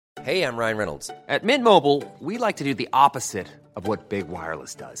Hey, I'm Ryan Reynolds. At Mint Mobile, we like to do the opposite of what Big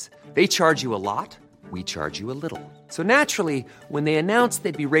Wireless does. They charge you a lot, we charge you a little. So naturally, when they announced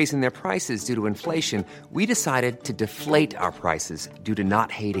they'd be raising their prices due to inflation, we decided to deflate our prices due to not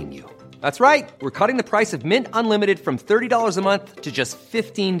hating you. That's right. We're cutting the price of Mint Unlimited from $30 a month to just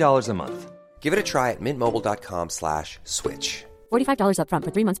 $15 a month. Give it a try at mintmobile.com/switch. $45 up front for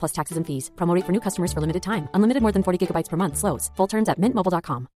 3 months plus taxes and fees. Promo rate for new customers for limited time. Unlimited more than 40 gigabytes per month. Slows full terms at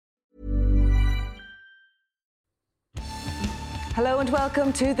mintmobile.com. Hello and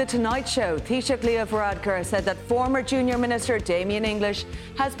welcome to The Tonight Show. Taoiseach Leo Varadkar said that former Junior Minister Damien English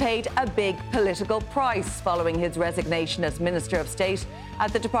has paid a big political price following his resignation as Minister of State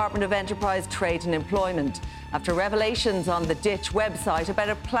at the Department of Enterprise, Trade and Employment after revelations on the Ditch website about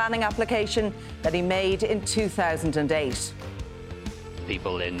a planning application that he made in 2008.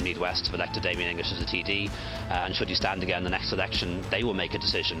 People in Meath West have elected Damien English as a TD, and should he stand again in the next election, they will make a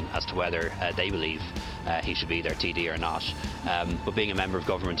decision as to whether they believe he should be their TD or not. But being a member of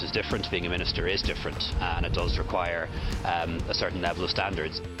government is different, being a minister is different, and it does require a certain level of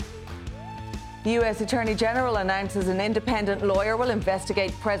standards. The US Attorney General announces an independent lawyer will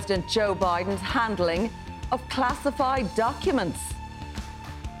investigate President Joe Biden's handling of classified documents.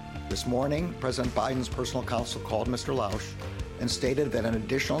 This morning, President Biden's personal counsel called Mr. Lausch and stated that an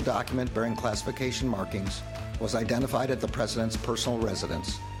additional document bearing classification markings was identified at the president's personal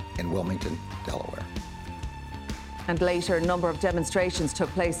residence in Wilmington, Delaware. And later, a number of demonstrations took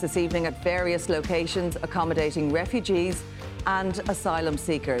place this evening at various locations accommodating refugees and asylum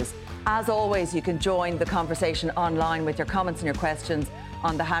seekers. As always, you can join the conversation online with your comments and your questions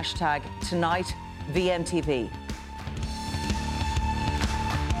on the hashtag #TonightVMTV.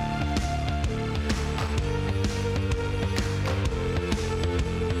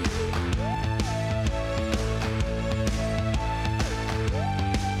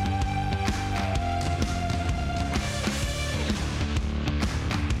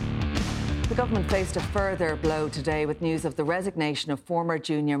 The government faced a further blow today with news of the resignation of former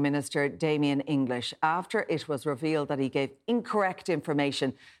Junior Minister Damien English after it was revealed that he gave incorrect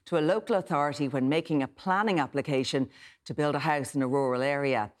information to a local authority when making a planning application to build a house in a rural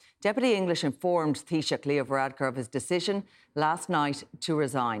area. Deputy English informed Taoiseach Leo Varadkar of his decision last night to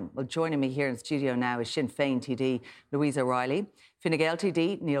resign. Well, joining me here in studio now is Sinn Féin TD Louise O'Reilly, Fine Gael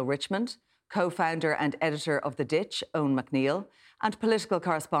TD Neil Richmond, co-founder and editor of The Ditch, Eoin McNeill, and political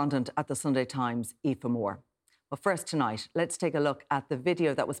correspondent at the Sunday Times, Aoife Moore. Well, first tonight, let's take a look at the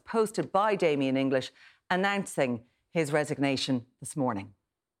video that was posted by Damien English announcing his resignation this morning.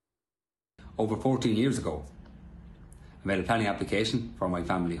 Over 14 years ago, I made a planning application for my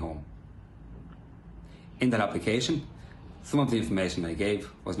family home. In that application, some of the information I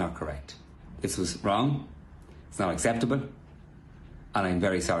gave was not correct. This was wrong, it's not acceptable, and I'm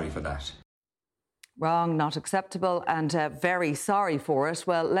very sorry for that. Wrong, not acceptable, and very sorry for it.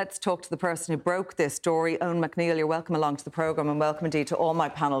 Well, let's talk to the person who broke this story. Eoin McNeill, you're welcome along to the programme, and welcome indeed to all my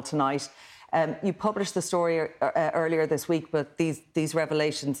panel tonight. You published the story earlier this week, but these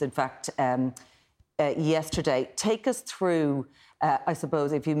revelations, in fact, yesterday. Take us through, I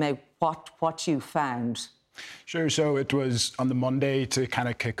suppose, if you may, what you found. Sure. So it was on the Monday, to kind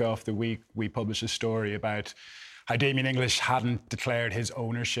of kick off the week, we published a story about how Damien English hadn't declared his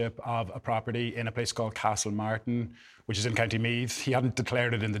ownership of a property in a place called Castlemartin, which is in County Meath. He hadn't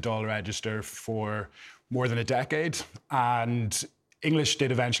declared it in the Dáil Register for more than a decade. And English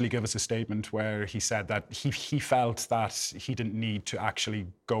did eventually give us a statement where he said that he felt that he didn't need to actually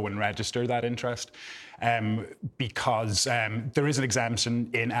go and register that interest because there is an exemption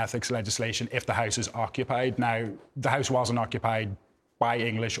in ethics legislation if the house is occupied. Now, the house wasn't occupied by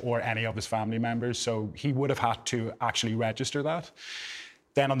English or any of his family members, so he would have had to actually register that.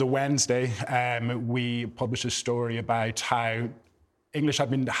 Then on the Wednesday, we published a story about how English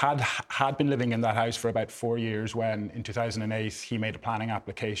had been living in that house for about 4 years when, in 2008, he made a planning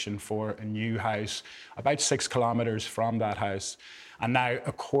application for a new house about 6 kilometres from that house. And now,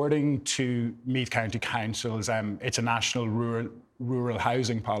 according to Meath County Council's, it's a national rural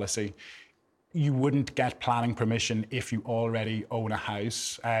housing policy, you wouldn't get planning permission if you already own a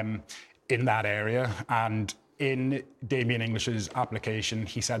house in that area. And in Damien English's application,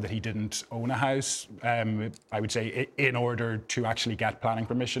 he said that he didn't own a house, I would say, in order to actually get planning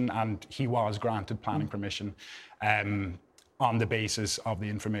permission, and he was granted planning permission on the basis of the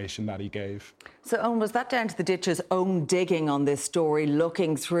information that he gave. So, Eoin, was that down to the Ditch's own digging on this story,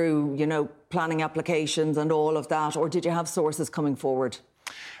 looking through, planning applications and all of that, or did you have sources coming forward?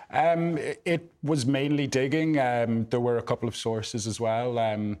 It was mainly digging. There were a couple of sources as well.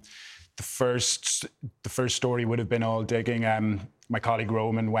 The first story would have been all digging. my colleague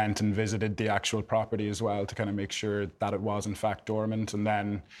Roman went and visited the actual property as well to kind of make sure that it was in fact dormant. And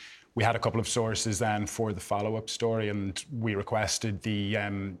then we had a couple of sources then for the follow-up story, and we requested the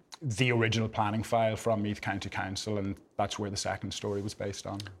original planning file from Meath County Council, and that's where the second story was based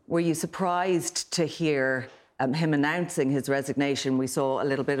on. Were you surprised to hear him announcing his resignation? We saw a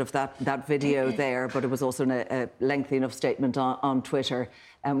little bit of that video there, but it was also a lengthy enough statement on Twitter.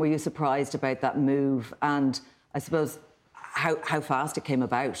 Were you surprised about that move? And I suppose how fast it came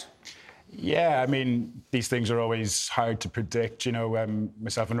about? Yeah, I mean, these things are always hard to predict. You know,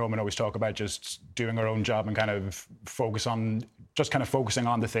 myself and Roman always talk about just doing our own job and kind of focusing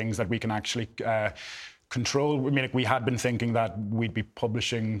on the things that we can actually control. I mean, we had been thinking that we'd be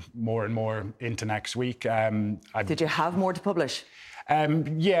publishing more and more into next week. Did you have more to publish?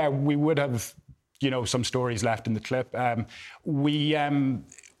 Yeah, we would have, some stories left in the clip.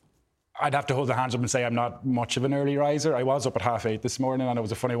 I'd have to hold the hands up and say I'm not much of an early riser. I was up at 8:30 this morning, and it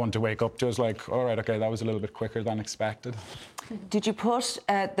was a funny one to wake up to. I was like, all right, OK, that was a little bit quicker than expected. Did you put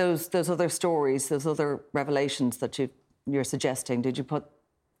those other stories, those other revelations that you're suggesting, did you put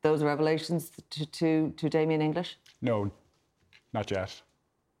those revelations to Damien English? No, not yet.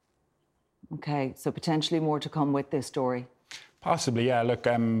 OK, so potentially more to come with this story? Possibly, yeah. Look,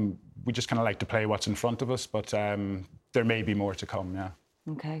 we just kind of like to play what's in front of us, but there may be more to come, yeah.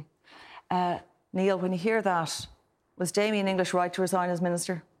 OK. Neil, when you hear that, was Damien English right to resign as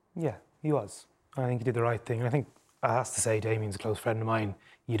minister? Yeah, he was. I think he did the right thing. And I think I have to say Damien's a close friend of mine.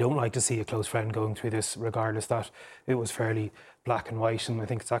 You don't like to see a close friend going through this, regardless that it was fairly black and white. And I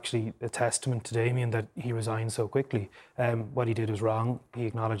think it's actually a testament to Damien that he resigned so quickly. What he did was wrong. He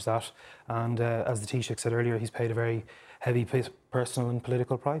acknowledged that. And as the Taoiseach said earlier, he's paid a very heavy personal and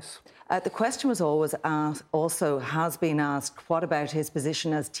political price. The question was always asked, also has been asked, what about his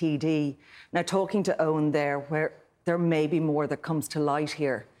position as TD? Now, talking to Owen there, where there may be more that comes to light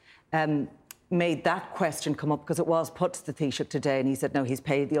here, made that question come up because it was put to the Taoiseach today, and he said, no, he's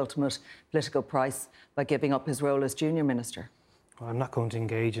paid the ultimate political price by giving up his role as junior minister. Well, I'm not going to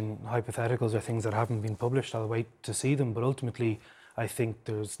engage in hypotheticals or things that haven't been published. I'll wait to see them. But ultimately, I think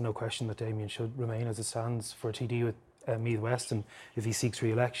there's no question that Damien should remain as it stands for TD with Meath West, and if he seeks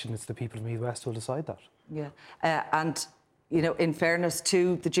re-election, it's the people of Meath West who will decide that. Yeah, and in fairness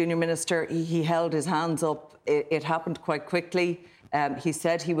to the junior minister, he held his hands up. It happened quite quickly. He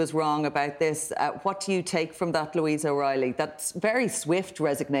said he was wrong about this. What do you take from that, Louise O'Reilly? That's very swift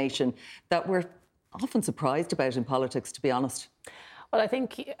resignation that we're often surprised about in politics, to be honest. Well, I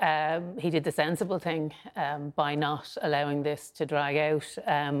think he did the sensible thing by not allowing this to drag out,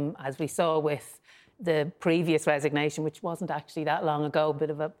 as we saw with the previous resignation, which wasn't actually that long ago, a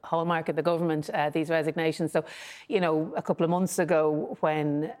bit of a hallmark of the government, these resignations. So, a couple of months ago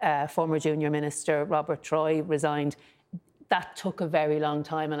when former junior minister Robert Troy resigned, that took a very long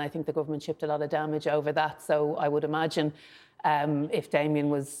time, and I think the government shipped a lot of damage over that. So I would imagine if Damien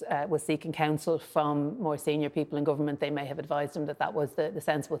was seeking counsel from more senior people in government, they may have advised him that that was the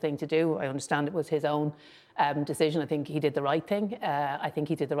sensible thing to do. I understand it was his own decision. I think he did the right thing. I think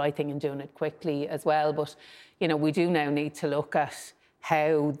he did the right thing in doing it quickly as well. But, we do now need to look at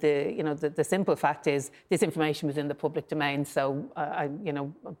how the simple fact is this information was in the public domain. So,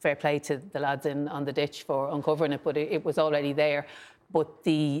 fair play to the lads on the ditch for uncovering it, but it was already there. But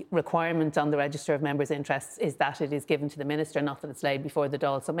the requirement on the Register of Members' Interests is that it is given to the Minister, not that it's laid before the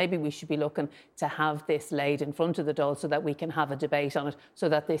Dáil. So maybe we should be looking to have this laid in front of the Dáil so that we can have a debate on it, so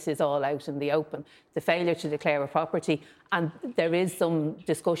that this is all out in the open. The failure to declare a property, and there is some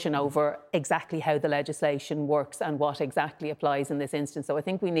discussion over exactly how the legislation works and what exactly applies in this instance. So I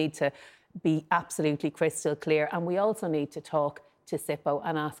think we need to be absolutely crystal clear, and we also need to talk to SIPO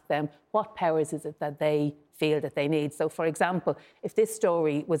and ask them what powers is it that they feel that they need. So, for example, if this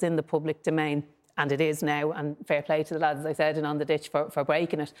story was in the public domain, and it is now, and fair play to the lads, as I said, and on the ditch for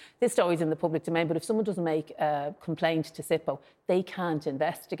breaking it, this story's in the public domain, but if someone doesn't make a complaint to SIPO, they can't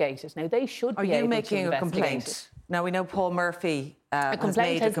investigate it. Now, they should be able to investigate it. Are you making a complaint? Now, we know Paul Murphy a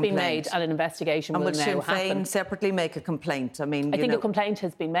complaint has been made and an investigation will now happen. And would Sinn Féin separately make a complaint? I think a complaint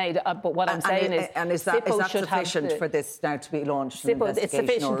has been made, but what I'm saying is... And is that sufficient for this now to be launched? SIPO, it's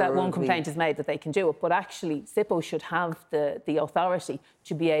sufficient that one complaint is made that they can do it, but actually SIPO should have the authority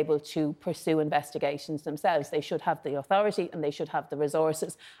to be able to pursue investigations themselves. They should have the authority and they should have the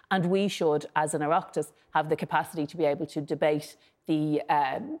resources. And we should, as an Oireachtas, have the capacity to be able to debate the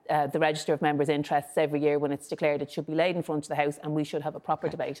Register of Members' Interests every year when it's declared. It should be laid in front of the House and we should have a proper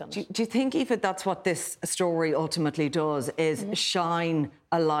debate on it. Do you think, Aoife, that's what this story ultimately does, is shine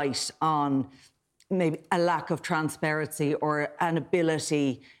a light on maybe a lack of transparency or an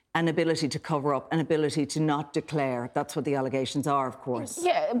ability an ability to cover up, an ability to not declare. That's what the allegations are, of course.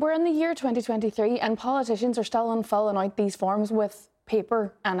 Yeah, we're in the year 2023 and politicians are still filling out these forms with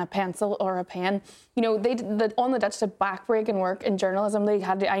paper and a pencil or a pen. You know, on the Dutch did backbreaking work in journalism. They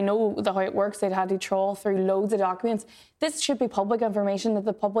had to, I know how it works, they'd had to trawl through loads of documents. This should be public information that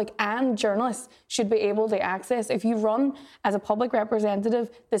the public and journalists should be able to access. If you run as a public representative,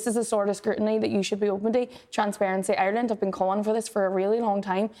 this is the sort of scrutiny that you should be open to. Transparency Ireland have been calling for this for a really long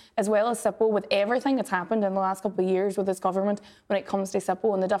time, as well as SIPO, with everything that's happened in the last couple of years with this government when it comes to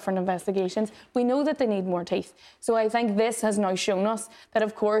SIPO and the different investigations. We know that they need more teeth. So I think this has now shown us that,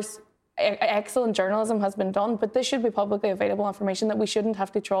 of course, excellent journalism has been done, but this should be publicly available information that we shouldn't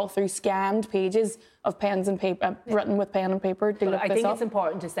have to trawl through scanned pages of pens and paper, written with pen and paper to look this up. I think it's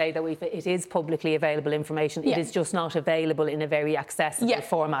important to say that it is publicly available information. It is just not available in a very accessible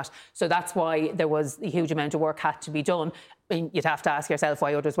format. So that's why there was a huge amount of work had to be done. I mean, you'd have to ask yourself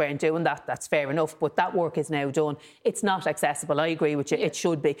why others weren't doing that. That's fair enough. But that work is now done. It's not accessible. I agree with you. It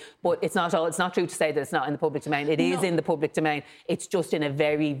should be. But it's not true to say that it's not in the public domain. It is in the public domain. It's just in a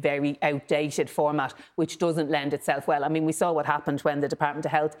very, very outdated format, which doesn't lend itself well. I mean, we saw what happened when the Department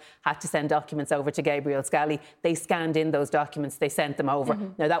of Health had to send documents over to Gabriel Scally. They scanned in those documents. They sent them over.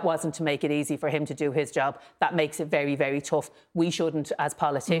 Now, that wasn't to make it easy for him to do his job. That makes it very, very tough. We shouldn't, as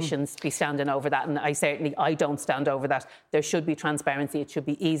politicians, be standing over that. And I don't stand over that. There should be transparency. It should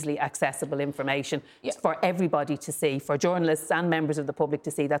be easily accessible information for everybody to see, for journalists and members of the public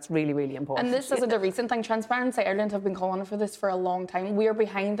to see. That's really, really important. And this isn't a recent thing. Transparency Ireland have been calling for this for a long time. We are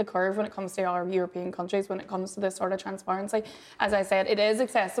behind the curve when it comes to our European countries, when it comes to this sort of transparency. As I said, it is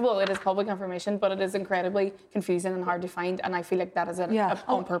accessible, it is public information, but it is incredibly confusing and hard to find. And I feel like that is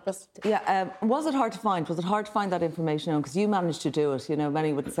on purpose. Was it hard to find? Was it hard to find that information? Because you managed to do it. You know,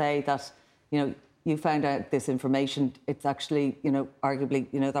 many would say that, you know, you found out this information. It's actually, you know, arguably,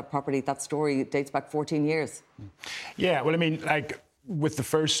 you know, that property, that story dates back 14 years. Yeah, well, I mean, like with the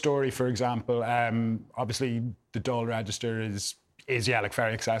first story, for example, obviously the Dáil Register is like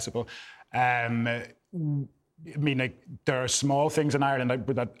very accessible. I mean, like there are small things in Ireland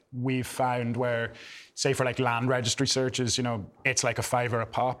that we've found where, say, for like land registry searches, you know, it's like €5 a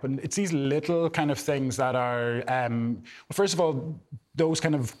pop, and it's these little kind of things that are. Well, first of all, those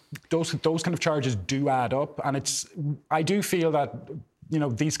kind of charges do add up, and I do feel that, you know,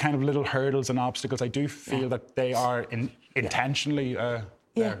 these kind of little hurdles and obstacles, I do feel that they are intentionally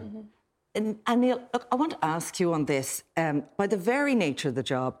there. And Neil, look, I want to ask you on this. By the very nature of the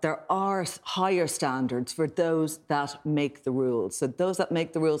job, there are higher standards for those that make the rules. So those that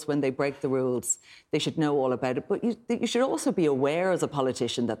make the rules, when they break the rules, they should know all about it. But you should also be aware as a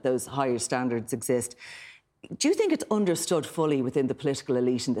politician that those higher standards exist. Do you think it's understood fully within the political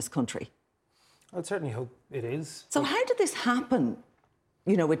elite in this country? I'd certainly hope it is. So how did this happen,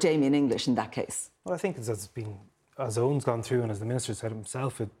 you know, with Damien English in that case? Well, I think as Owen's gone through and as the Minister said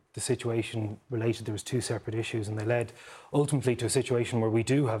himself, the situation related, there was two separate issues, and they led ultimately to a situation where we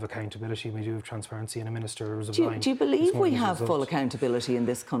do have accountability, we do have transparency, and a Minister was do you believe we have full accountability in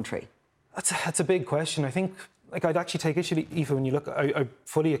this country? That's a big question. I think, like, I'd actually take issue, Aoife, when you look, I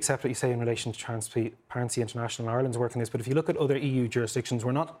fully accept what you say in relation to Transparency International and Ireland's work on this, but if you look at other EU jurisdictions,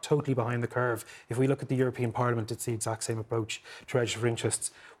 we're not totally behind the curve. If we look at the European Parliament, it's the exact same approach to register for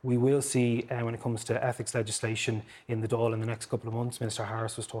interests. We will see, when it comes to ethics legislation in the Dáil in the next couple of months, Minister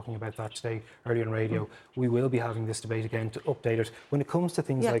Harris was talking about that today earlier on radio, we will be having this debate again to update it. When it comes to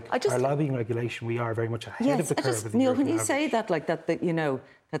things like our lobbying regulation, we are very much ahead of the curve. Neil, when you say that like that, you know,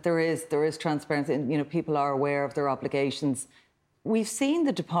 that there is transparency and, you know, people are aware of their obligations. We've seen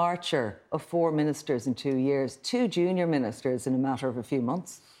the departure of 4 ministers in 2 years, 2 junior ministers in a matter of a few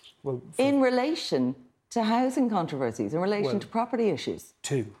months. Well, in relation to housing controversies, in relation to property issues.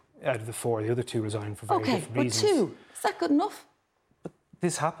 2 out of the 4, the other 2 resigned for very different reasons. Okay, but 2, is that good enough? But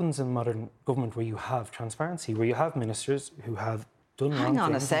this happens in modern government where you have transparency, where you have ministers who have done wrong things. Hang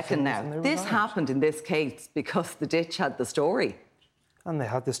on a second now. This happened in this case because the Ditch had the story. And they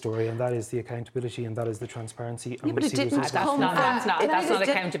had the story, and that is the accountability, and that is the transparency. Yeah, but it didn't come That's not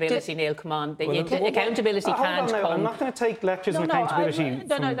accountability, Neil. Come on. Accountability can't come. I'm not going to take lectures on accountability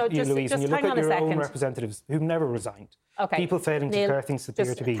from you, Louise. And you look at your own representatives who've never resigned. Okay. People failing to declare things that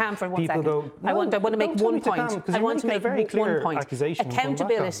appear to be. Calm for 1 second. I want to make one point. I want to make one point.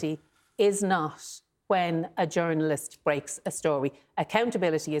 Accountability is not when a journalist breaks a story.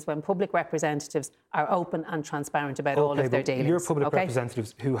 Accountability is when public representatives are open and transparent about all of their dealings. You're public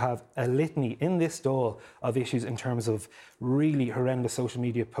representatives who have a litany in this stall of issues in terms of really horrendous social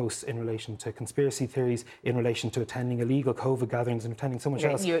media posts in relation to conspiracy theories, in relation to attending illegal COVID gatherings and attending so much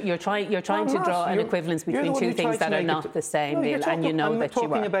else. You're trying to draw an equivalence between two things that are not the same, Neil, and you know that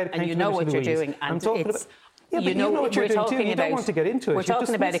you are. And you know what you're doing. And it's... Yeah, but you know what you're doing too. You don't want to get into it. We're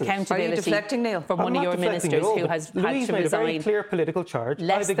talking about accountability. Are you deflecting, Neil? From one of your ministers who has had to Louise made a very clear political charge.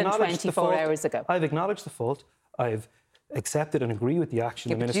 Less than 24 hours ago. I've acknowledged the fault. I've accepted and agree with the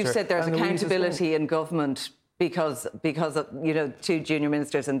action of the minister. You said there's accountability in government because of, you know, two junior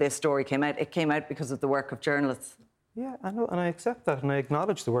ministers and this story came out. It came out because of the work of journalists. Yeah, I know, and I accept that, and I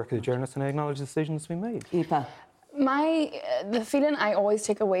acknowledge the work of the journalists, and I acknowledge the decisions we made. Aoife. The feeling I always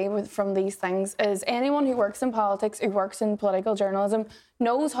take away from these things is anyone who works in politics, who works in political journalism,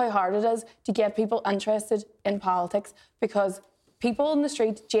 knows how hard it is to get people interested in politics, because people in the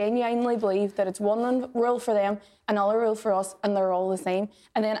street genuinely believe that it's one rule for them, another rule for us, and they're all the same.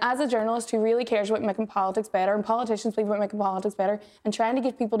 And then as a journalist who really cares about making politics better, and politicians believe about making politics better, and trying to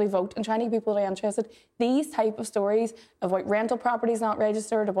get people to vote and trying to get people to be interested, these type of stories about rental properties not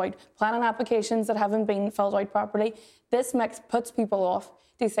registered, about planning applications that haven't been filled out properly, this puts people off.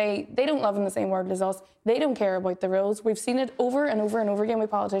 They say they don't live in the same world as us. They don't care about the rules. We've seen it over and over and over again with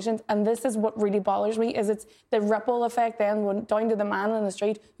politicians, and this is what really bothers me, is it's the ripple effect then down to the man in the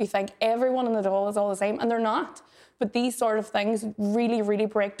street who think everyone in the Dáil is all the same, and they're not. But these sort of things really, really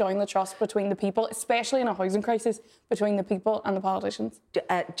break down the trust between the people, especially in a housing crisis, between the people and the politicians.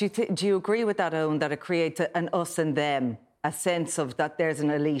 Do you agree with that, Owen, that it creates an us and them, a sense of that there's an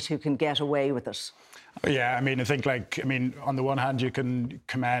elite who can get away with it? Yeah, I mean, on the one hand, you can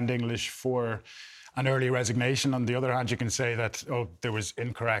commend English for an early resignation. On the other hand, you can say that, there was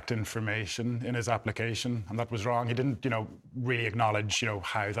incorrect information in his application and that was wrong. He didn't, really acknowledge,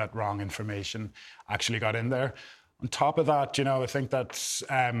 how that wrong information actually got in there. On top of that, I think that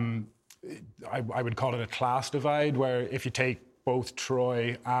I would call it a class divide, where if you take both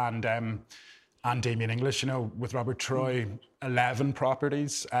Troy and Damien English, with Robert Troy, 11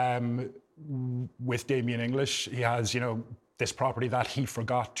 properties. With Damien English, he has, this property that he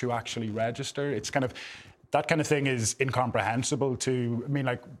forgot to actually register. It's kind of, that kind of thing is incomprehensible to,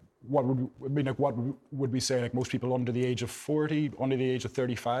 what would we say, like most people under the age of 40, under the age of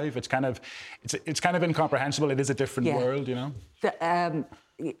 35? It's kind of incomprehensible. It is a different world,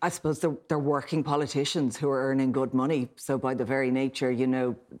 I suppose they're working politicians who are earning good money. So by the very nature,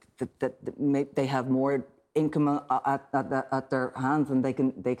 that they have more income at their hands, and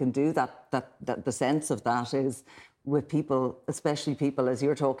they can do that. The sense of that is with people, especially people as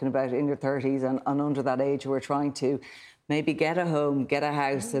you're talking about in your 30s and under that age, who are trying to maybe get a home, get a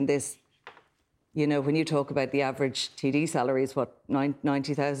house, and this, when you talk about the average TD salary is what,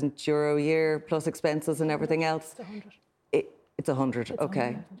 €90,000 a year plus expenses and everything else. It's 100.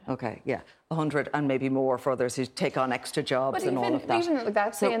 Okay, yeah. 100 and maybe more for others who take on extra jobs and all of that. But even like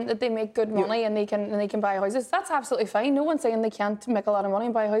that, saying that they make good money and they can buy houses, that's absolutely fine. No one's saying they can't make a lot of money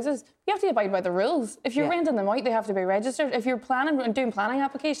and buy houses. You have to abide by the rules. If you're renting them out, they have to be registered. If you're planning and doing planning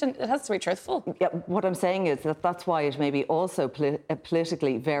application, it has to be truthful. Yeah, what I'm saying is that's why it may be also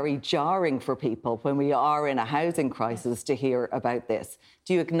politically very jarring for people when we are in a housing crisis to hear about this.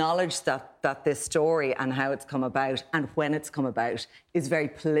 Do you acknowledge that this story and how it's come about and when it's come about is very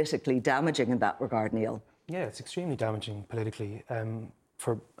politically damaging in that regard, Neil? Yeah, it's extremely damaging politically. And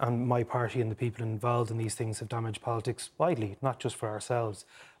my party and the people involved in these things have damaged politics widely, not just for ourselves.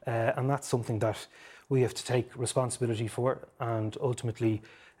 And that's something that we have to take responsibility for and ultimately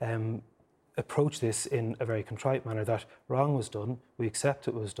approach this in a very contrite manner, that wrong was done, we accept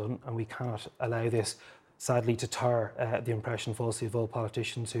it was done, and we cannot allow this, sadly, to tar the impression falsely of all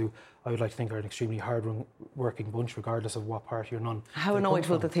politicians who I would like to think are an extremely hard-working bunch, regardless of what party or none. How annoyed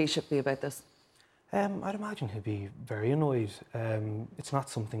will the Taoiseach be about this? I'd imagine he'd be very annoyed. It's not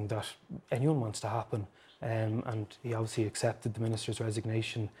something that anyone wants to happen. And he obviously accepted the minister's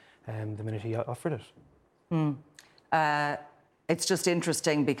resignation the minute he offered it. It's just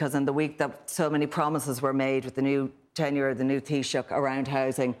interesting because in the week that so many promises were made with the new tenure of the new Taoiseach around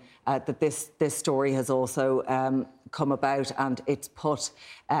housing, that this story has also come about, and it's put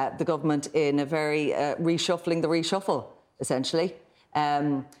the government in a very reshuffling the reshuffle, essentially.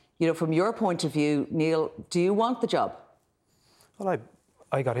 From your point of view, Neil, do you want the job? Well,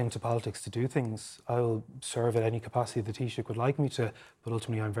 I got into politics to do things. I'll serve at any capacity the Taoiseach would like me to, but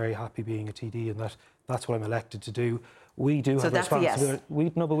ultimately I'm very happy being a TD, and that's what I'm elected to do. We do have a that's a yes.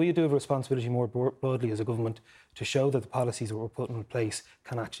 responsibility. But we do have a responsibility more broadly as a government to show that the policies that we're putting in place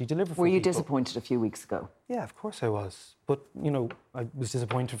can actually deliver for Were you people. disappointed a few weeks ago? Yeah, of course I was. But, I was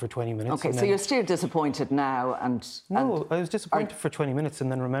disappointed for 20 minutes. OK, so you're still disappointed now No, I was disappointed for 20 minutes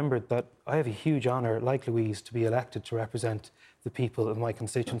and then remembered that I have a huge honour, like Louise, to be elected to represent the people of my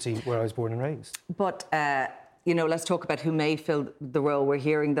constituency where I was born and raised. But... let's talk about who may fill the role. We're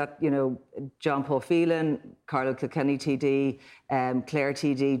hearing that, John Paul Phelan, Carlo Kilkenny TD, Clare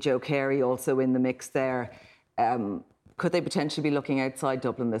TD, Joe Carey also in the mix there. Could they potentially be looking outside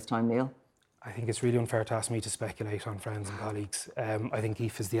Dublin this time, Neil? I think it's really unfair to ask me to speculate on friends and colleagues. I think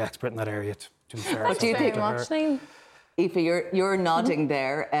Aoife is the expert in that area, to be fair. What do you think? Aoife, you're nodding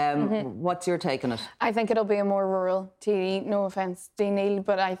there. What's your take on it? I think it'll be a more rural TD, no offence to Neil,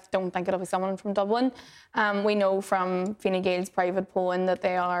 but I don't think it'll be someone from Dublin. We know from Fine Gael's private polling that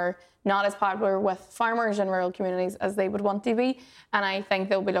they are not as popular with farmers in rural communities as they would want to be, and I think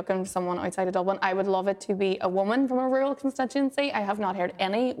they'll be looking for someone outside of Dublin. I would love it to be a woman from a rural constituency. I have not heard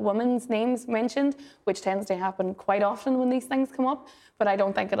any women's names mentioned, which tends to happen quite often when these things come up, but I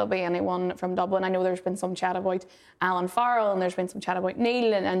don't think it'll be anyone from Dublin. I know there's been some chat about Alan Farrell and there's been some chat about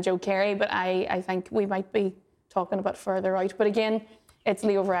Neil and Joe Carey, but I think we might be talking a bit further out. But again, it's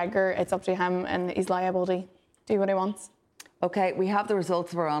Leo Varadkar, it's up to him and he's liable to do what he wants. OK, we have the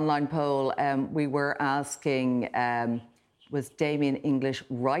results of our online poll. We were asking, was Damien English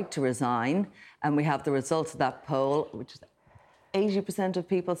right to resign? And we have the results of that poll, which is 80% of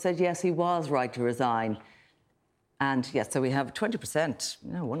people said yes, he was right to resign. And yes, so we have 20%,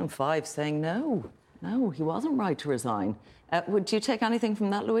 1 in 5 saying no, he wasn't right to resign. Would you take anything from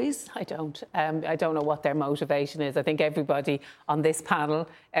that, Louise? I don't. I don't know what their motivation is. I think everybody on this panel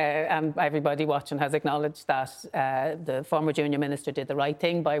and everybody watching has acknowledged that the former junior minister did the right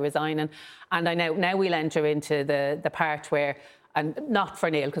thing by resigning. And I know now we'll enter into the part where, and not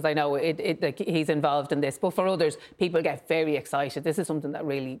for Neil, because I know he's involved in this, but for others, people get very excited. This is something that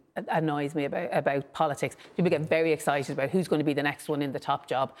really annoys me about politics. People get very excited about who's going to be the next one in the top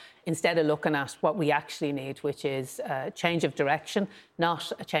job, instead of looking at what we actually need, which is a change of direction, not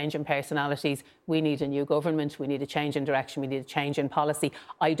a change in personalities. We need a new government. We need a change in direction. We need a change in policy.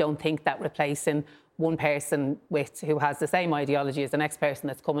 I don't think that replacing one person who has the same ideology as the next person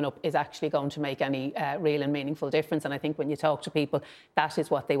that's coming up is actually going to make any real and meaningful difference. And I think when you talk to people, that is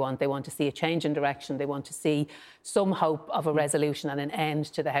what they want. They want to see a change in direction. They want to see some hope of a resolution and an end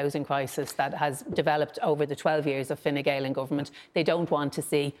to the housing crisis that has developed over the 12 years of Fine Gael in government. They don't want to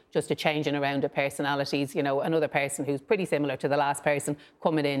see just a changing around of personalities, another person who's pretty similar to the last person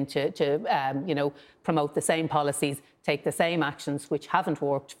coming in to promote the same policies, take the same actions which haven't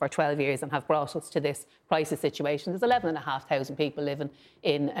worked for 12 years and have brought us to this crisis situation. There's 11,500 people living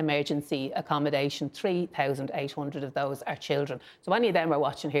in emergency accommodation. 3,800 of those are children. So any of them are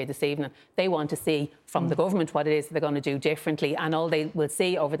watching here this evening. They want to see from the government what it is they're going to do differently, and all they will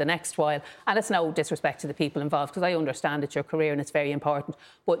see over the next while, and it's no disrespect to the people involved, because I understand it's your career and it's very important,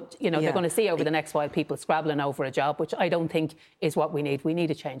 but they're going to see over the next while people scrabbling over a job, which I don't think is what we need. We need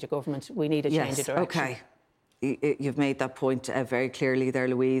a change of government. We need a change of direction. OK. You've made that point very clearly there,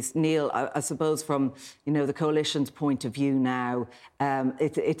 Louise. Neil, I suppose from the coalition's point of view now,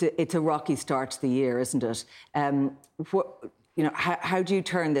 it's a rocky start to the year, isn't it? How do you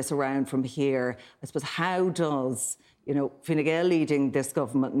turn this around from here? I suppose, how does Fine Gael leading this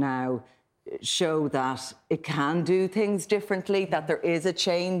government now show that it can do things differently, that there is a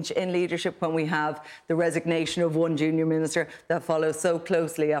change in leadership when we have the resignation of one junior minister that follows so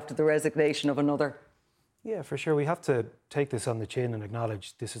closely after the resignation of another? Yeah, for sure. We have to take this on the chin and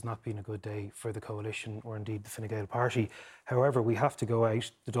acknowledge this has not been a good day for the coalition or indeed the Fine Gael party. However, we have to go out,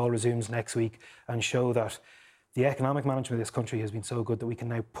 the Dáil resumes next week, and show that the economic management of this country has been so good that we can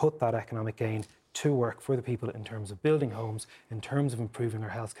now put that economic gain to work for the people in terms of building homes, in terms of improving our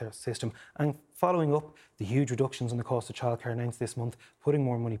healthcare system, and following up the huge reductions in the cost of childcare announced this month, putting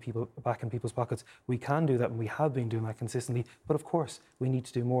more money back in people's pockets. We can do that, and we have been doing that consistently. But of course, we need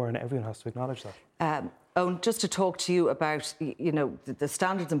to do more, and everyone has to acknowledge that. Owen, just to talk to you about, the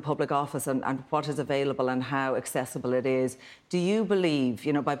standards in public office and what is available and how accessible it is. Do you believe,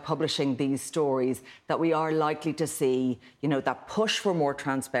 by publishing these stories, that we are likely to see, that push for more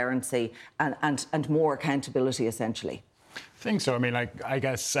transparency and more accountability, essentially? I think so. I mean, I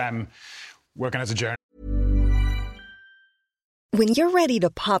guess working as a journalist. When you're ready to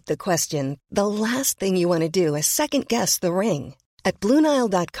pop the question, the last thing you want to do is second-guess the ring. At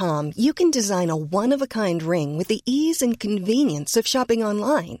BlueNile.com, you can design a one-of-a-kind ring with the ease and convenience of shopping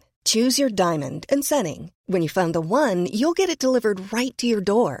online. Choose your diamond and setting. When you find the one, you'll get it delivered right to your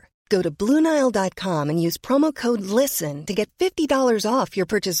door. Go to BlueNile.com and use promo code LISTEN to get $50 off your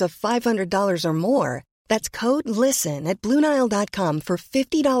purchase of $500 or more. That's code LISTEN at BlueNile.com for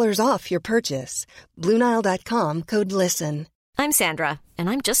 $50 off your purchase. BlueNile.com, code LISTEN. I'm Sandra, and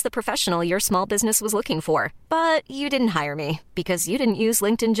I'm just the professional your small business was looking for. But you didn't hire me because you didn't use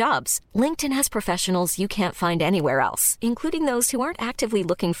LinkedIn Jobs. LinkedIn has professionals you can't find anywhere else, including those who aren't actively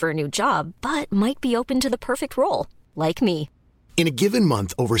looking for a new job, but might be open to the perfect role, like me. In a given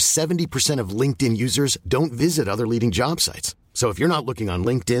month, over 70% of LinkedIn users don't visit other leading job sites. So if you're not looking on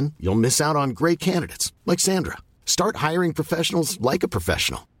LinkedIn, you'll miss out on great candidates like Sandra. Start hiring professionals like a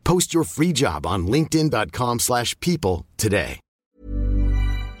professional. Post your free job on linkedin.com/people today.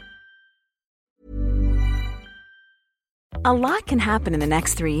 A lot can happen in the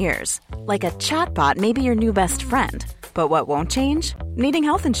next 3 years. Like a chatbot may be your new best friend. But what won't change? Needing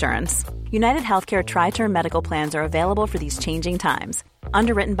health insurance. United Healthcare Tri-Term Medical Plans are available for these changing times.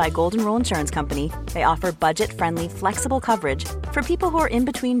 Underwritten by Golden Rule Insurance Company, they offer budget-friendly, flexible coverage for people who are in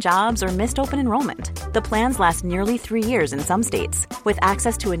between jobs or missed open enrollment. The plans last nearly 3 years in some states, with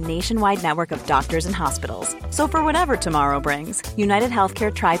access to a nationwide network of doctors and hospitals. So for whatever tomorrow brings, United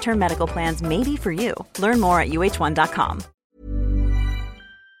Healthcare Tri-Term Medical Plans may be for you. Learn more at uh1.com.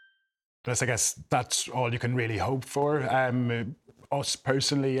 I guess that's all you can really hope for. Us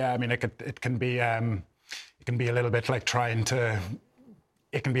personally, I mean, it can be a little bit like trying to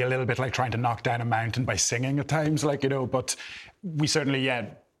knock down a mountain by singing at times, but we certainly,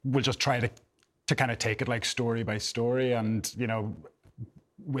 we'll just try to kind of take it like story by story, and,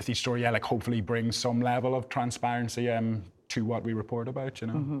 with each story, hopefully bring some level of transparency to what we report about,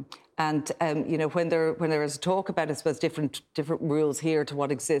 Mm-hmm. And, when there is talk about, I suppose, different rules here to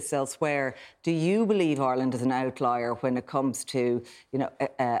what exists elsewhere, do you believe Ireland is an outlier when it comes to,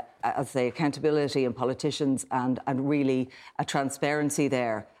 I'll say, accountability and politicians and really a transparency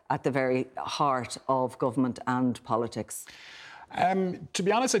there at the very heart of government and politics? To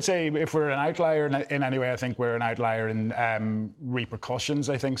be honest, I'd say if we're an outlier in any way, I think we're an outlier in repercussions.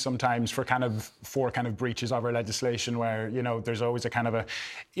 I think sometimes for kind of breaches of our legislation where, there's always a kind of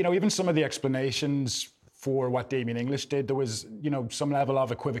even some of the explanations for what Damien English did, there was, some level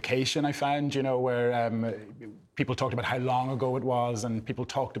of equivocation, I found, where people talked about how long ago it was, and people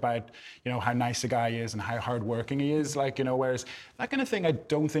talked about, how nice a guy is and how hardworking he is, whereas that kind of thing I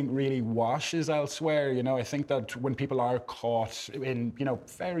don't think really washes elsewhere. I think that when people are caught in,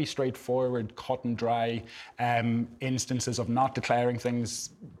 very straightforward, cut and dry instances of not declaring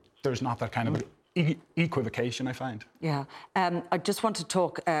things, there's not that kind of equivocation, I find. Yeah. I just want to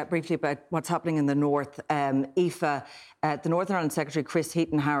talk briefly about what's happening in the north. Aoife, the Northern Ireland Secretary Chris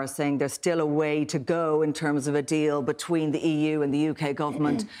Heaton-Harris saying there's still a way to go in terms of a deal between the EU and the UK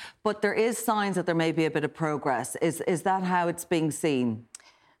government, but there is signs that there may be a bit of progress. Is that how it's being seen?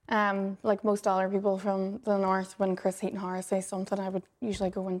 Like most other people from the north, when Chris Heaton-Harris says something, I would usually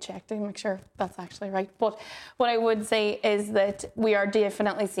go and check to make sure that's actually right. But what I would say is that we are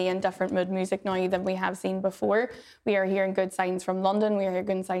definitely seeing different mood music now than we have seen before. We are hearing good signs from London. We are hearing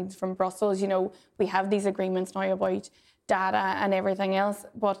good signs from Brussels. We have these agreements now about data and everything else.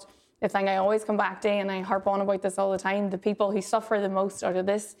 But the thing I always come back to, and I harp on about this all the time, the people who suffer the most out of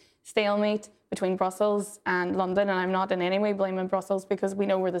this stalemate between Brussels and London, and I'm not in any way blaming Brussels because we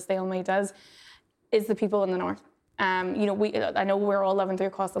know where the stalemate is the people in the north. I know we're all living through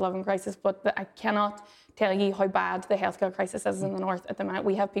a cost of living crisis, but I cannot tell you how bad the healthcare crisis is in the north at the minute.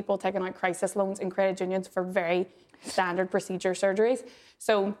 We have people taking out crisis loans in credit unions for very standard procedure surgeries.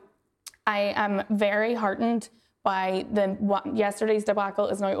 So I am very heartened by yesterday's debacle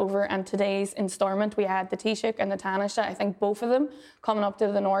is now over, and today's instalment, we had the Taoiseach and the Taoiseach. I think both of them coming up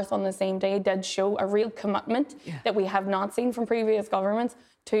to the north on the same day did show a real commitment that we have not seen from previous governments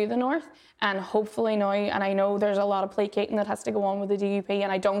to the north. And hopefully now, and I know there's a lot of placating that has to go on with the DUP,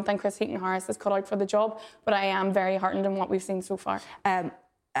 and I don't think Chris Heaton-Harris is cut out for the job, but I am very heartened in what we've seen so far.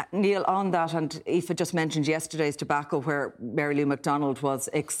 Neil, on that, and Aoife just mentioned yesterday's debacle where Mary Lou McDonald was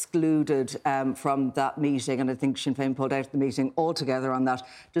excluded from that meeting, and I think Sinn Féin pulled out of the meeting altogether on that.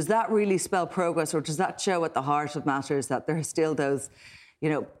 Does that really spell progress, or does that show at the heart of matters that there are still those,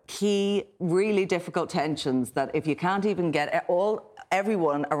 key, really difficult tensions that if you can't even get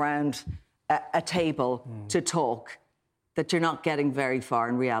everyone around a table to talk, that you're not getting very far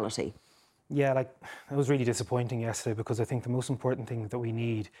in reality? Yeah, it was really disappointing yesterday, because I think the most important thing that we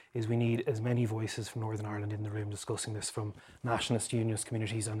need as many voices from Northern Ireland in the room discussing this, from nationalist, unionist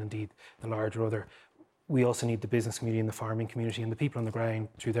communities and indeed the larger other. We also need the business community and the farming community and the people on the ground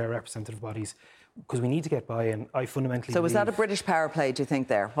through their representative bodies. because we need to get buy-in. I fundamentally So was that a British power play, do you think,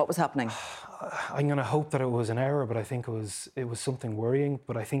 there? What was happening? I'm going to hope that it was an error, but I think it was something worrying.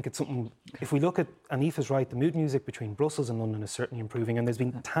 But I think it's something, if we look at, and Aoife's right, the mood music between Brussels and London is certainly improving, and there's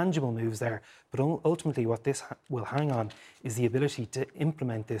been tangible moves there. But ultimately what this will hang on is the ability to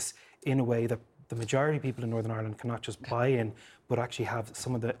implement this in a way that the majority of people in Northern Ireland cannot just buy in, but actually have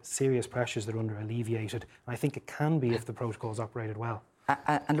some of the serious pressures they're under alleviated. And I think it can be if the protocols operated well.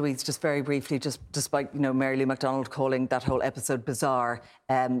 And Louise, just very briefly, just despite Mary Lou McDonald calling that whole episode bizarre,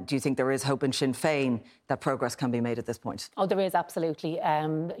 do you think there is hope in Sinn Féin that progress can be made at this point? Oh, there is, absolutely.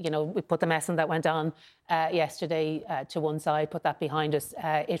 We put the messing that went on yesterday to one side, put that behind us.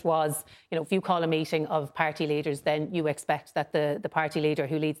 It was, if you call a meeting of party leaders, then you expect that the party leader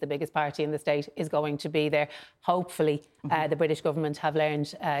who leads the biggest party in the state is going to be there. Hopefully, the British government have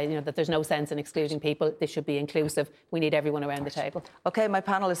learned, that there's no sense in excluding people. This should be inclusive. We need everyone around the table. OK, my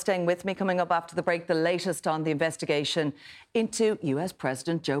panel is staying with me. Coming up after the break, the latest on the investigation into US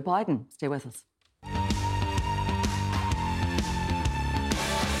President Joe Biden. Stay with us.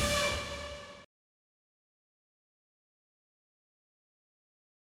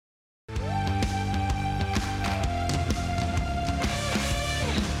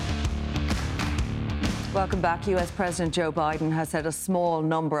 Welcome back. US President Joe Biden has said a small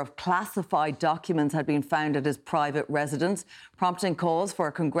number of classified documents had been found at his private residence, prompting calls for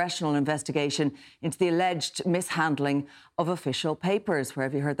a congressional investigation into the alleged mishandling of official papers. Where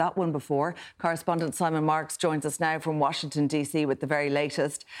have you heard that one before? Correspondent Simon Marks joins us now from Washington, D.C. with the very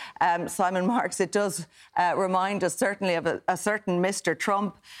latest. Simon Marks, it does remind us certainly of a certain Mr.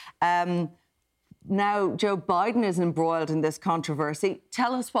 Trump. Now, Joe Biden is embroiled in this controversy.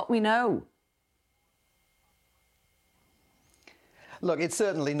 Tell us what we know. Look, it's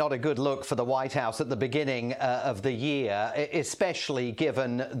certainly not a good look for the White House at the beginning of the year, especially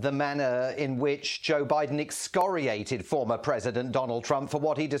given the manner in which Joe Biden excoriated former President Donald Trump for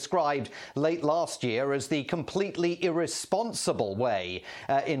what he described late last year as the completely irresponsible way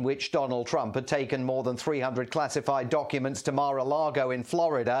in which Donald Trump had taken more than 300 classified documents to Mar-a-Lago in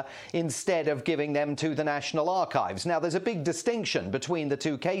Florida instead of giving them to the National Archives. Now, there's a big distinction between the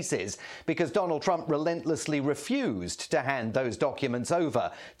two cases because Donald Trump relentlessly refused to hand those documents over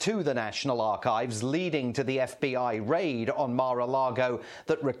to the National Archives, leading to the FBI raid on Mar-a-Lago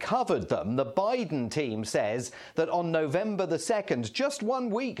that recovered them. The Biden team says that on November the 2nd, just 1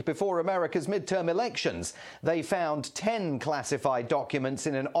 week before America's midterm elections, they found 10 classified documents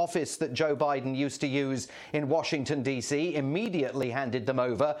in an office that Joe Biden used to use in Washington, D.C., immediately handed them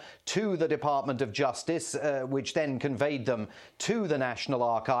over to the Department of Justice, which then conveyed them to the National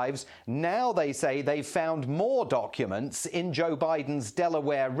Archives. Now they say they've found more documents in Joe Biden's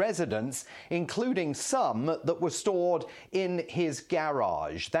Delaware residence, including some that were stored in his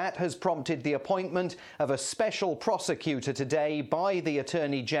garage. That has prompted the appointment of a special prosecutor today by the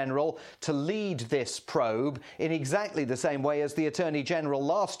Attorney General to lead this probe in exactly the same way as the Attorney General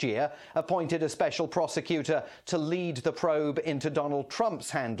last year appointed a special prosecutor to lead the probe into Donald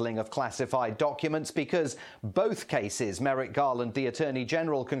Trump's handling of classified documents, because both cases, Merrick Garland, the Attorney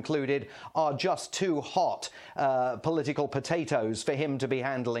General, concluded, are just too hot political potatoes for him to be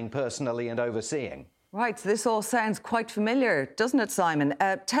handling personally and overseeing. Right, so this all sounds quite familiar, doesn't it, Simon?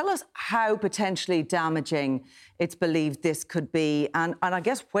 Tell us how potentially damaging it's believed this could be, and I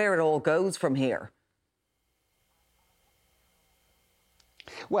guess where it all goes from here.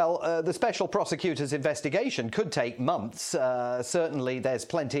 Well, the special prosecutor's investigation could take months. Certainly, there's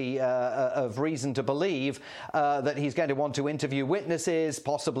plenty of reason to believe that he's going to want to interview witnesses,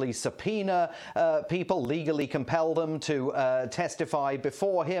 possibly subpoena people, legally compel them to testify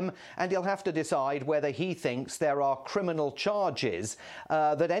before him, and he'll have to decide whether he thinks there are criminal charges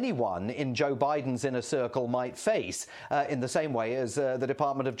that anyone in Joe Biden's inner circle might face, in the same way as the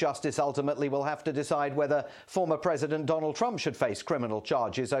Department of Justice ultimately will have to decide whether former President Donald Trump should face criminal charges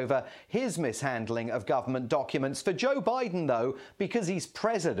over his mishandling of government documents. For Joe Biden, though, because he's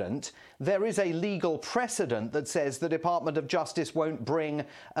president, there is a legal precedent that says the Department of Justice won't bring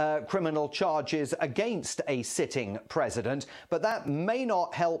criminal charges against a sitting president, but that may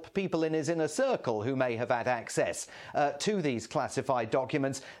not help people in his inner circle who may have had access to these classified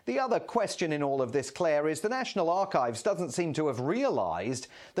documents. The other question in all of this, Claire, is the National Archives doesn't seem to have realised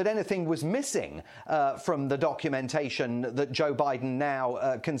that anything was missing from the documentation that Joe Biden now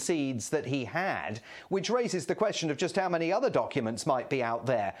now concedes that he had, which raises the question of just how many other documents might be out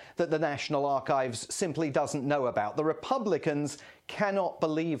there that the National Archives simply doesn't know about. The Republicans cannot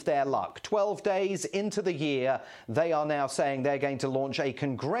believe their luck. 12 days into the year, they are now saying they're going to launch a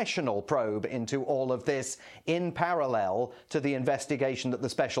congressional probe into all of this in parallel to the investigation that the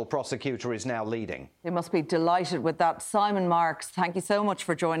special prosecutor is now leading. They must be delighted with that. Simon Marks, thank you so much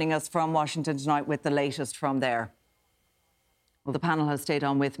for joining us from Washington tonight with the latest from there. Well, the panel has stayed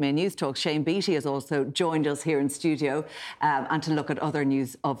on with me in News Talk. Shane Beattie has also joined us here in studio and to look at other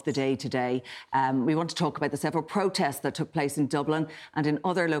news of the day today. We want to talk about the several protests that took place in Dublin and in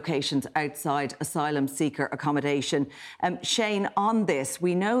other locations outside asylum seeker accommodation. Shane, on this,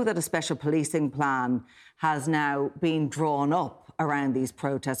 we know that a special policing plan has now been drawn up around these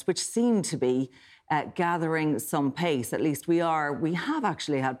protests, which seem to be gathering some pace. At least we have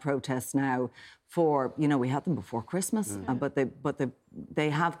actually had protests now for, we had them before Christmas, but they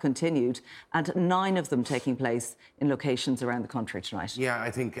have continued, and 9 of them taking place in locations around the country tonight. Yeah,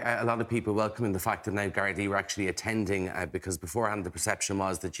 I think a lot of people welcoming the fact that now Gardaí were actually attending, because beforehand the perception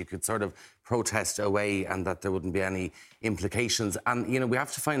was that you could sort of protest away and that there wouldn't be any implications. And, we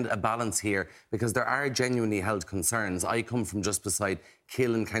have to find a balance here, because there are genuinely held concerns. I come from just beside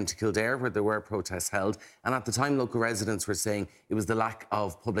Kill in County Kildare, where there were protests held, and at the time local residents were saying it was the lack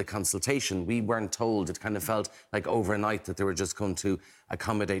of public consultation. We weren't told. It kind of felt like overnight that they were just going to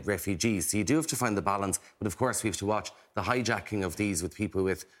accommodate refugees. So you do have to find the balance, but of course we have to watch the hijacking of these with people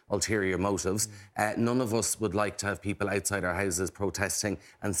with ulterior motives. None of us would like to have people outside our houses protesting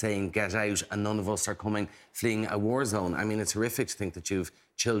and saying get out, and none of us are fleeing a war zone. I mean, it's horrific to think that you've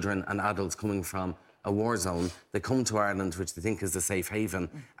children and adults coming from a war zone. They come to Ireland, which they think is a safe haven,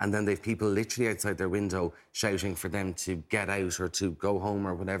 and then they've people literally outside their window shouting for them to get out or to go home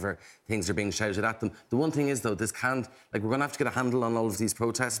or whatever things are being shouted at them. The one thing is, though, we're going to have to get a handle on all of these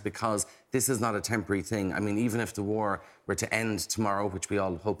protests, because this is not a temporary thing. I mean, even if the war were to end tomorrow, which we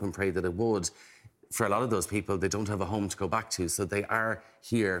all hope and pray that it would, for a lot of those people, they don't have a home to go back to, so they are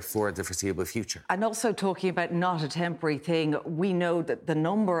here for the foreseeable future. And also talking about not a temporary thing, we know that the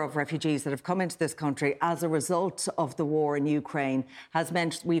number of refugees that have come into this country as a result of the war in Ukraine has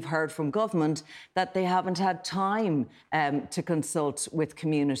meant, we've heard from government, that they haven't had time to consult with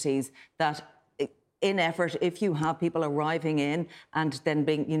communities, that in effort, if you have people arriving in and then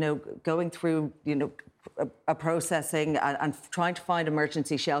being, going through, a processing and trying to find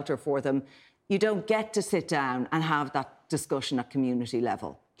emergency shelter for them, you don't get to sit down and have that discussion at community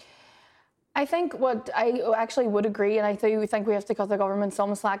level. I think what I actually would agree, and I think we have to cut the government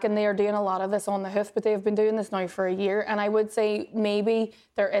some slack, and they are doing a lot of this on the hoof, but they've been doing this now for a year. And I would say maybe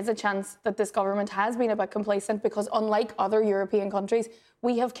there is a chance that this government has been a bit complacent, because unlike other European countries,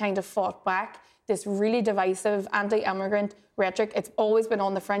 we have kind of fought back this really divisive anti-immigrant rhetoric. It's always been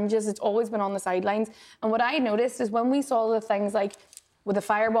on the fringes, it's always been on the sidelines. And what I noticed is when we saw the things like with the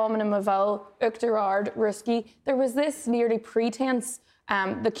firebombing in Moville, Oughterard, Ruski, there was this nearly pretense.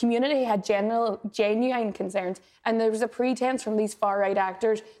 The community had genuine concerns, and there was a pretense from these far-right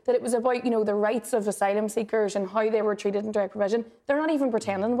actors that it was about, the rights of asylum seekers and how they were treated in direct provision. They're not even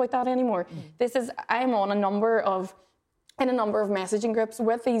pretending about that anymore. I'm on a number of messaging groups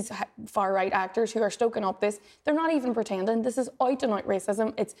with these far-right actors who are stoking up this. They're not even pretending. This is out-and-out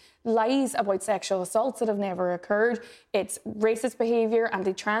racism. It's lies about sexual assaults that have never occurred. It's racist behaviour,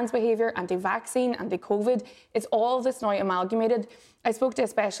 anti-trans behaviour, anti-vaccine, anti-COVID. It's all this now amalgamated. I spoke to a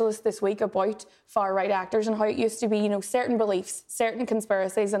specialist this week about far-right actors and how it used to be, certain beliefs, certain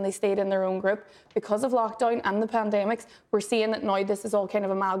conspiracies, and they stayed in their own group. Because of lockdown and the pandemics, we're seeing that now this is all kind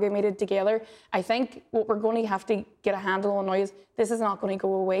of amalgamated together. I think what we're going to have to get a handle on now is this is not going to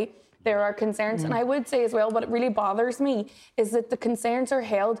go away. There are concerns, and I would say as well, what really bothers me is that the concerns are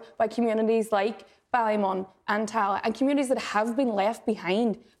held by communities like Ballymun and Tala, and communities that have been left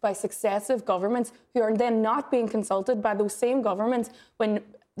behind by successive governments who are then not being consulted by those same governments when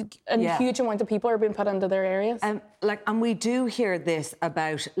a huge amount of people are being put into their areas. And we do hear this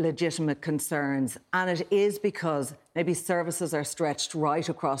about legitimate concerns, and it is because maybe services are stretched right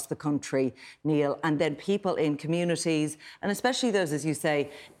across the country, Neil, and then people in communities, and especially those, as you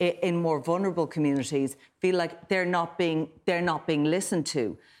say, in more vulnerable communities, feel like they're not being listened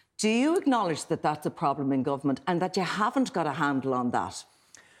to. Do you acknowledge that that's a problem in government and that you haven't got a handle on that?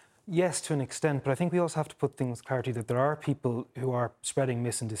 Yes, to an extent, but I think we also have to put things clarity that there are people who are spreading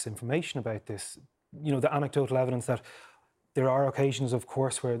mis and disinformation about this. The anecdotal evidence that there are occasions, of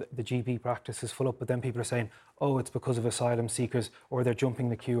course, where the GP practice is full up, but then people are saying, oh, it's because of asylum seekers, or they're jumping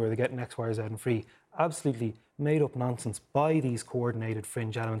the queue, or they're getting X, Y, or Z and free. Absolutely made-up nonsense by these coordinated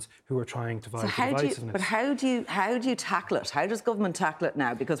fringe elements who are trying to fight divisiveness. But how do you tackle it? How does government tackle it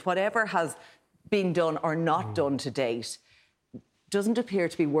now? Because whatever has been done or not done to date doesn't appear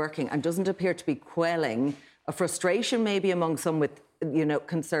to be working and doesn't appear to be quelling a frustration maybe among some with,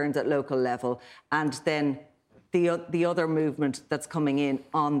 concerns at local level, and then the other movement that's coming in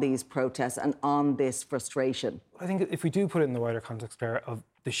on these protests and on this frustration. I think if we do put it in the wider context, Claire, of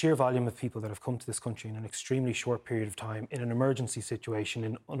the sheer volume of people that have come to this country in an extremely short period of time, in an emergency situation,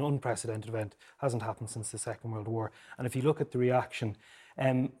 in an unprecedented event, hasn't happened since the Second World War. And if you look at the reaction,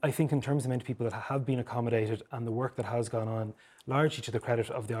 I think in terms of the amount of people that have been accommodated and the work that has gone on, largely to the credit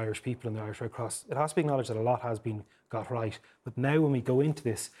of the Irish people and the Irish Red Cross, it has to be acknowledged that a lot has been got right. But now when we go into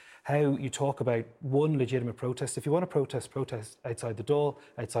this, how you talk about one legitimate protest. If you want to protest outside the Dáil,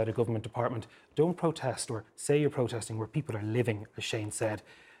 outside a government department. Don't protest or say you're protesting where people are living, as Shane said.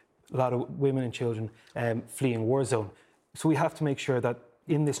 A lot of women and children fleeing war zone. So we have to make sure that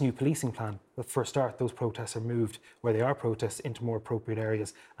in this new policing plan, that for a start, those protests are moved where they are protests into more appropriate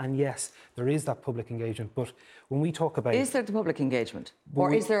areas. And yes, there is that public engagement. But when we talk about... Is there the public engagement?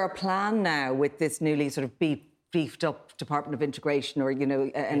 Or is there a plan now with this newly sort of beefed up Department of Integration or,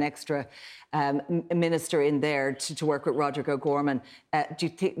 an extra minister in there to work with Roderick O'Gorman? Do you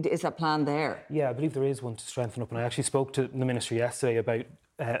think, is that plan there? Yeah, I believe there is one to strengthen up. And I actually spoke to the minister yesterday about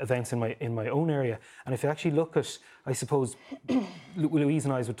events in my own area. And if you actually look at, I suppose, Louise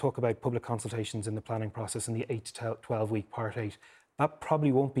and I would talk about public consultations in the planning process in the 8 to 12 week Part 8. That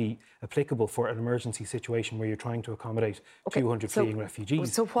probably won't be applicable for an emergency situation where you're trying to accommodate 200 fleeing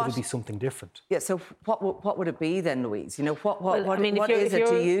refugees. So it'll be something different. Yeah, so what would it be then, Louise? What is it,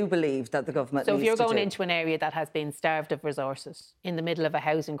 do you believe, that the government needs to do? So if you're going into an area that has been starved of resources in the middle of a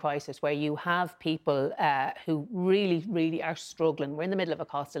housing crisis where you have people who really, really are struggling. We're in the middle of a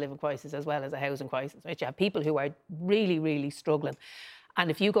cost of living crisis as well as a housing crisis, right? You have people who are really, really struggling. And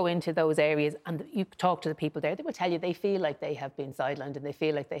if you go into those areas and you talk to the people there, they will tell you they feel like they have been sidelined and they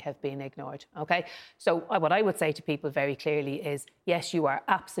feel like they have been ignored, OK? So what I would say to people very clearly is, yes, you are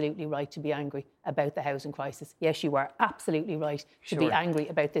absolutely right to be angry about the housing crisis. Yes, you are absolutely right to be angry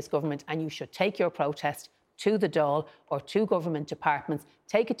about this government, and you should take your protest to the Dáil or to government departments.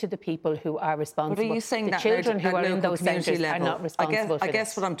 Take it to the people who are responsible. But are you saying the that children who are in those centres are not responsible for I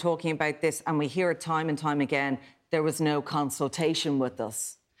guess what I'm talking about this, and we hear it time and time again, there was no consultation with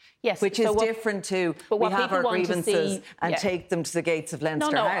us. Yes, which is different to we have our grievances and take them to the gates of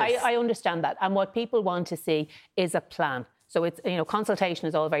Leinster House. I understand that. And what people want to see is a plan. So it's, consultation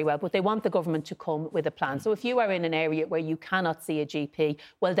is all very well, but they want the government to come with a plan. So if you are in an area where you cannot see a GP,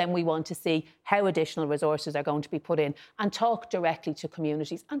 well, then we want to see how additional resources are going to be put in and talk directly to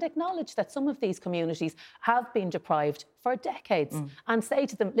communities and acknowledge that some of these communities have been deprived for decades and say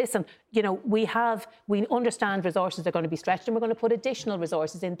to them, listen, we understand resources are going to be stretched and we're going to put additional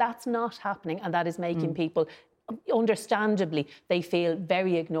resources in. That's not happening, and that is making people, understandably, they feel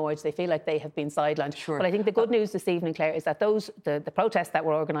very ignored. They feel like they have been sidelined. Sure. But I think the good news this evening, Claire, is that the protests that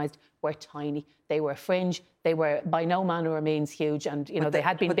were organised were tiny. They were fringe. They were by no manner or means huge, and they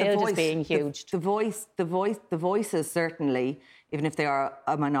had been billed as being huge. The voices certainly, even if they are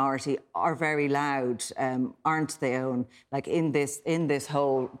a minority, are very loud, aren't they, Owen? Like in this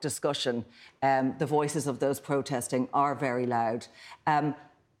whole discussion, the voices of those protesting are very loud, and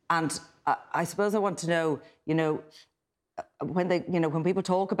I suppose I want to know, when people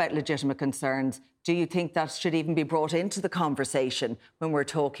talk about legitimate concerns, do you think that should even be brought into the conversation when we're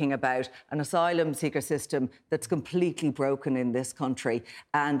talking about an asylum seeker system that's completely broken in this country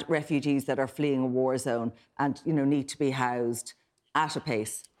and refugees that are fleeing a war zone and, need to be housed at a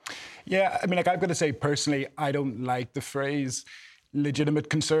pace? Yeah, I mean, I've got to say, personally, I don't like the phrase legitimate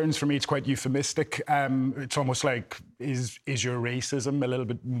concerns. For me, it's quite euphemistic. It's almost like, is your racism a little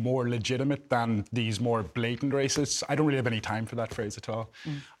bit more legitimate than these more blatant racists? I don't really have any time for that phrase at all.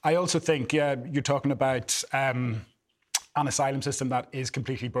 I also think, you're talking about an asylum system that is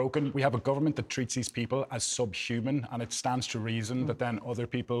completely broken. We have a government that treats these people as subhuman, and it stands to reason that then other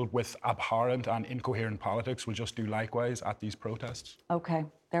people with abhorrent and incoherent politics will just do likewise at these protests. OK,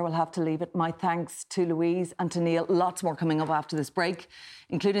 there we'll have to leave it. My thanks to Louise and to Neil. Lots more coming up after this break,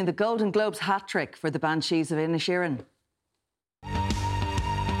 including the Golden Globes hat-trick for the Banshees of Inisherin.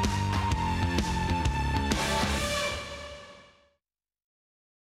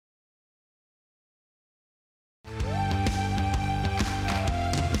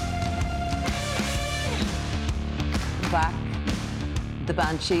 The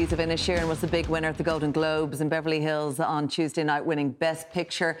Banshees of Inisherin was the big winner at the Golden Globes in Beverly Hills on Tuesday night, winning Best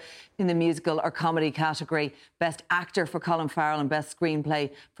Picture in the musical or comedy category, Best Actor for Colin Farrell and Best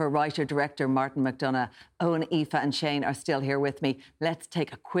Screenplay for writer-director Martin McDonagh. Owen, Aoife and Shane are still here with me. Let's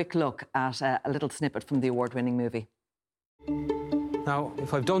take a quick look at a little snippet from the award-winning movie. Now,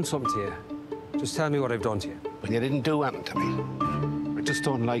 if I've done something to you, just tell me what I've done to you. Well, you didn't do anything to me. I just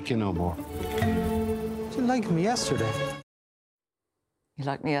don't like you no more. You didn't like me yesterday. You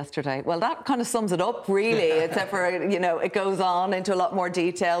liked me yesterday. Well, that kind of sums it up, really, except for, you know, it goes on into a lot more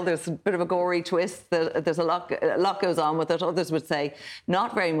detail. There's a bit of a gory twist. There's a lot goes on with it. Others would say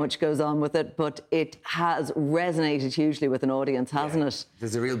not very much goes on with it, but it has resonated hugely with an audience, hasn't it?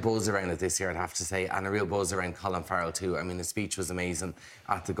 There's a real buzz around it this year, I'd have to say, and a real buzz around Colin Farrell too. I mean, his speech was amazing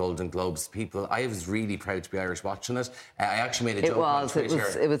at the Golden Globes. I was really proud to be Irish watching it. I actually made a joke on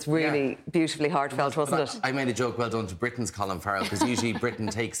Twitter. It was really beautifully heartfelt, wasn't it? I made a joke, well done to Britain's Colin Farrell, because usually Britain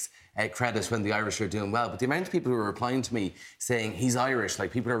takes credit when the Irish are doing well. But the amount of people who are replying to me saying he's Irish,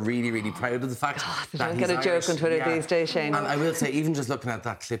 like people are really, really proud of the fact that he's Irish. Get a joke on Twitter these days, Shane. And I will say, even just looking at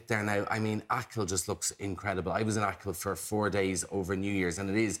that clip there now, I mean, Achill just looks incredible. I was in Achill for 4 days over New Year's, and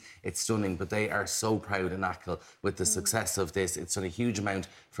it's stunning, but they are so proud in Achill with the success of this. It's done a huge amount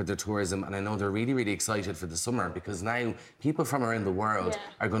for their tourism, and I know they're really, really excited for the summer, because now people from around the world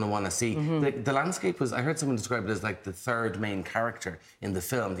are going to want to see. The landscape was, I heard someone describe it as like the third main character in the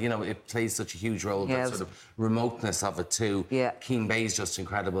film. You know, it plays such a huge role, that sort of remoteness of it too. Keane Bay is just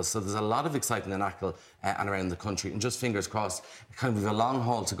incredible. So there's a lot of excitement in Achill and around the country, and just fingers crossed, kind of a long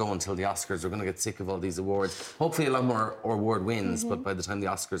haul to go until the Oscars. We're going to get sick of all these awards. Hopefully a lot more award wins, but by the time the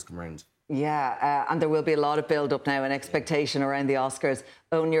Oscars come around. Yeah, and there will be a lot of build-up now and expectation around the Oscars.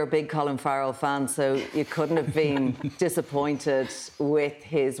 Owen, you're a big Colin Farrell fan, so you couldn't have been disappointed with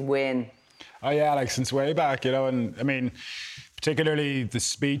his win. Oh yeah, like since way back, you know, and I mean, particularly the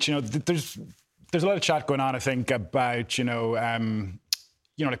speech, you know, there's a lot of chat going on, I think, about,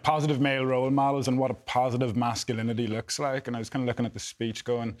 like positive male role models and what a positive masculinity looks like. And I was kind of looking at the speech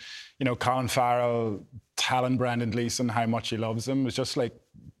going, you know, Colin Farrell telling Brendan Gleeson how much he loves him was just like,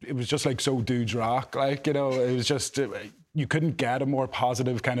 it was just like so dudes rock, like, you know, it was just, you couldn't get a more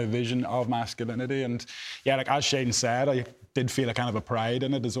positive kind of vision of masculinity. And yeah, like as Shane said, I did feel a kind of a pride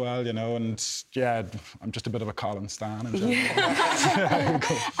in it as well, you know, and yeah, I'm just a bit of a Colin stan in general.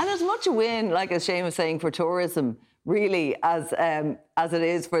 And as much a win, like as Shane was saying, for tourism, really, as it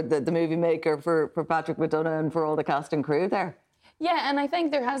is for the movie maker, for Patrick McDonagh and for all the cast and crew there. Yeah, and I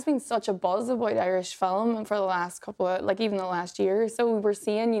think there has been such a buzz about Irish film for the last couple of, like even the last year or so. We're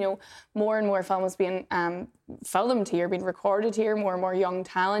seeing, you know, more and more films being filmed here, being recorded here, more and more young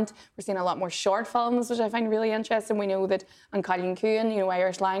talent. We're seeing a lot more short films, which I find really interesting. We know that on Colleen Cooan, you know,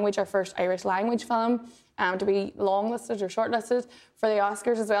 Irish language, our first Irish language film, to be longlisted or shortlisted for the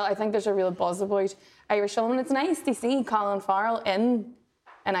Oscars as well. I think there's a real buzz about Irish film, and it's nice to see Colin Farrell in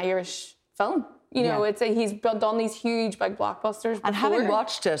an Irish film. You know, he's done these huge big blockbusters before. And having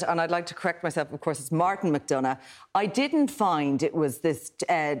watched it, and I'd like to correct myself, of course, it's Martin McDonagh, I didn't find it was this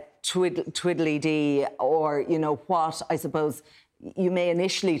twiddly-dee or, you know, what I suppose you may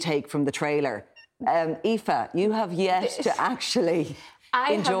initially take from the trailer. Aoife, you have yet to actually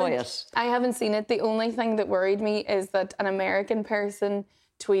enjoy it. I haven't seen it. The only thing that worried me is that an American person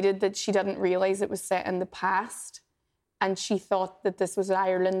tweeted that she didn't realise it was set in the past. And she thought that this was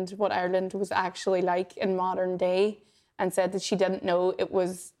Ireland, what Ireland was actually like in modern day, and said that she didn't know it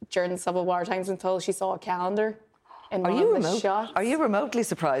was during the Civil War times until she saw a calendar in one of the shots. Are you remotely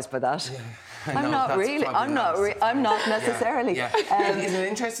surprised by that? Yeah. I'm not really. I'm not necessarily. Yeah. Isn't it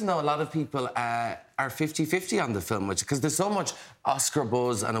interesting though? A lot of people are 50-50 on the film, because there's so much Oscar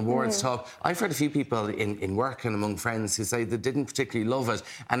buzz and awards talk. I've heard a few people in work and among friends who say they didn't particularly love it,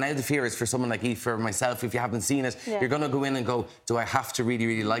 and now the fear is for someone like Aoife or myself, if you haven't seen it, you're going to go in and go, do I have to really,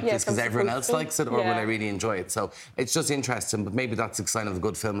 really like this because everyone else likes it, or will I really enjoy it? So it's just interesting, but maybe that's a sign of a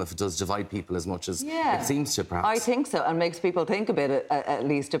good film if it does divide people as much as it seems to, perhaps. I think so, and makes people think a bit, at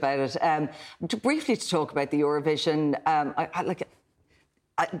least, about it. Briefly to talk about the Eurovision,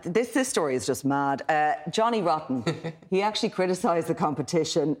 this story is just mad. Johnny Rotten, he actually criticised the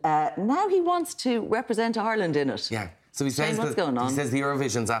competition. Now he wants to represent Ireland in it. Yeah. So he says what's going on? He says the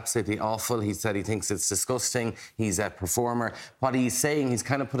Eurovision's absolutely awful. He said he thinks it's disgusting. He's a performer. What he's saying, he's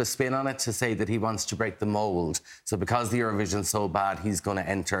kind of put a spin on it to say that he wants to break the mould. So because the Eurovision's so bad, he's going to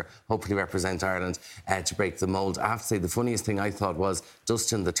enter, hopefully represent Ireland, to break the mould. I have to say, the funniest thing I thought was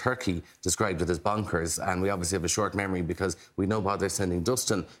Dustin the Turkey described it as bonkers. And we obviously have a short memory because we know why they're sending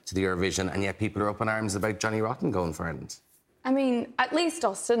Dustin to the Eurovision, and yet people are up in arms about Johnny Rotten going for Ireland. I mean, at least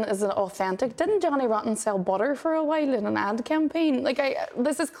Dustin is an authentic. Didn't Johnny Rotten sell butter for a while in an ad campaign? Like,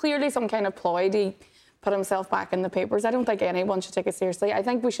 this is clearly some kind of ploy to put himself back in the papers. I don't think anyone should take it seriously. I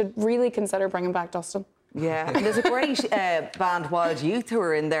think we should really consider bringing back Dustin. Yeah, and there's a great band, Wild Youth, who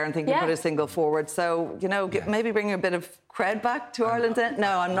are in there and thinking to put a single forward. So, you know, maybe bring a bit of cred back to Ireland.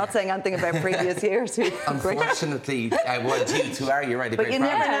 No, I'm not saying anything about previous years. Unfortunately, Wild Youth, who are, you're right, a but great you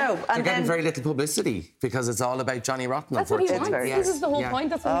band. never know. They're getting very little publicity because it's all about Johnny Rotten, that's what he wants. unfortunately. This is the whole point.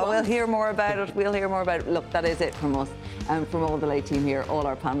 That's what he wants. We'll hear more about it. We'll hear more about it. Look, that is it from us and from all the late team here, all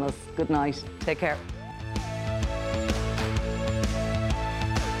our panellists. Good night. Take care.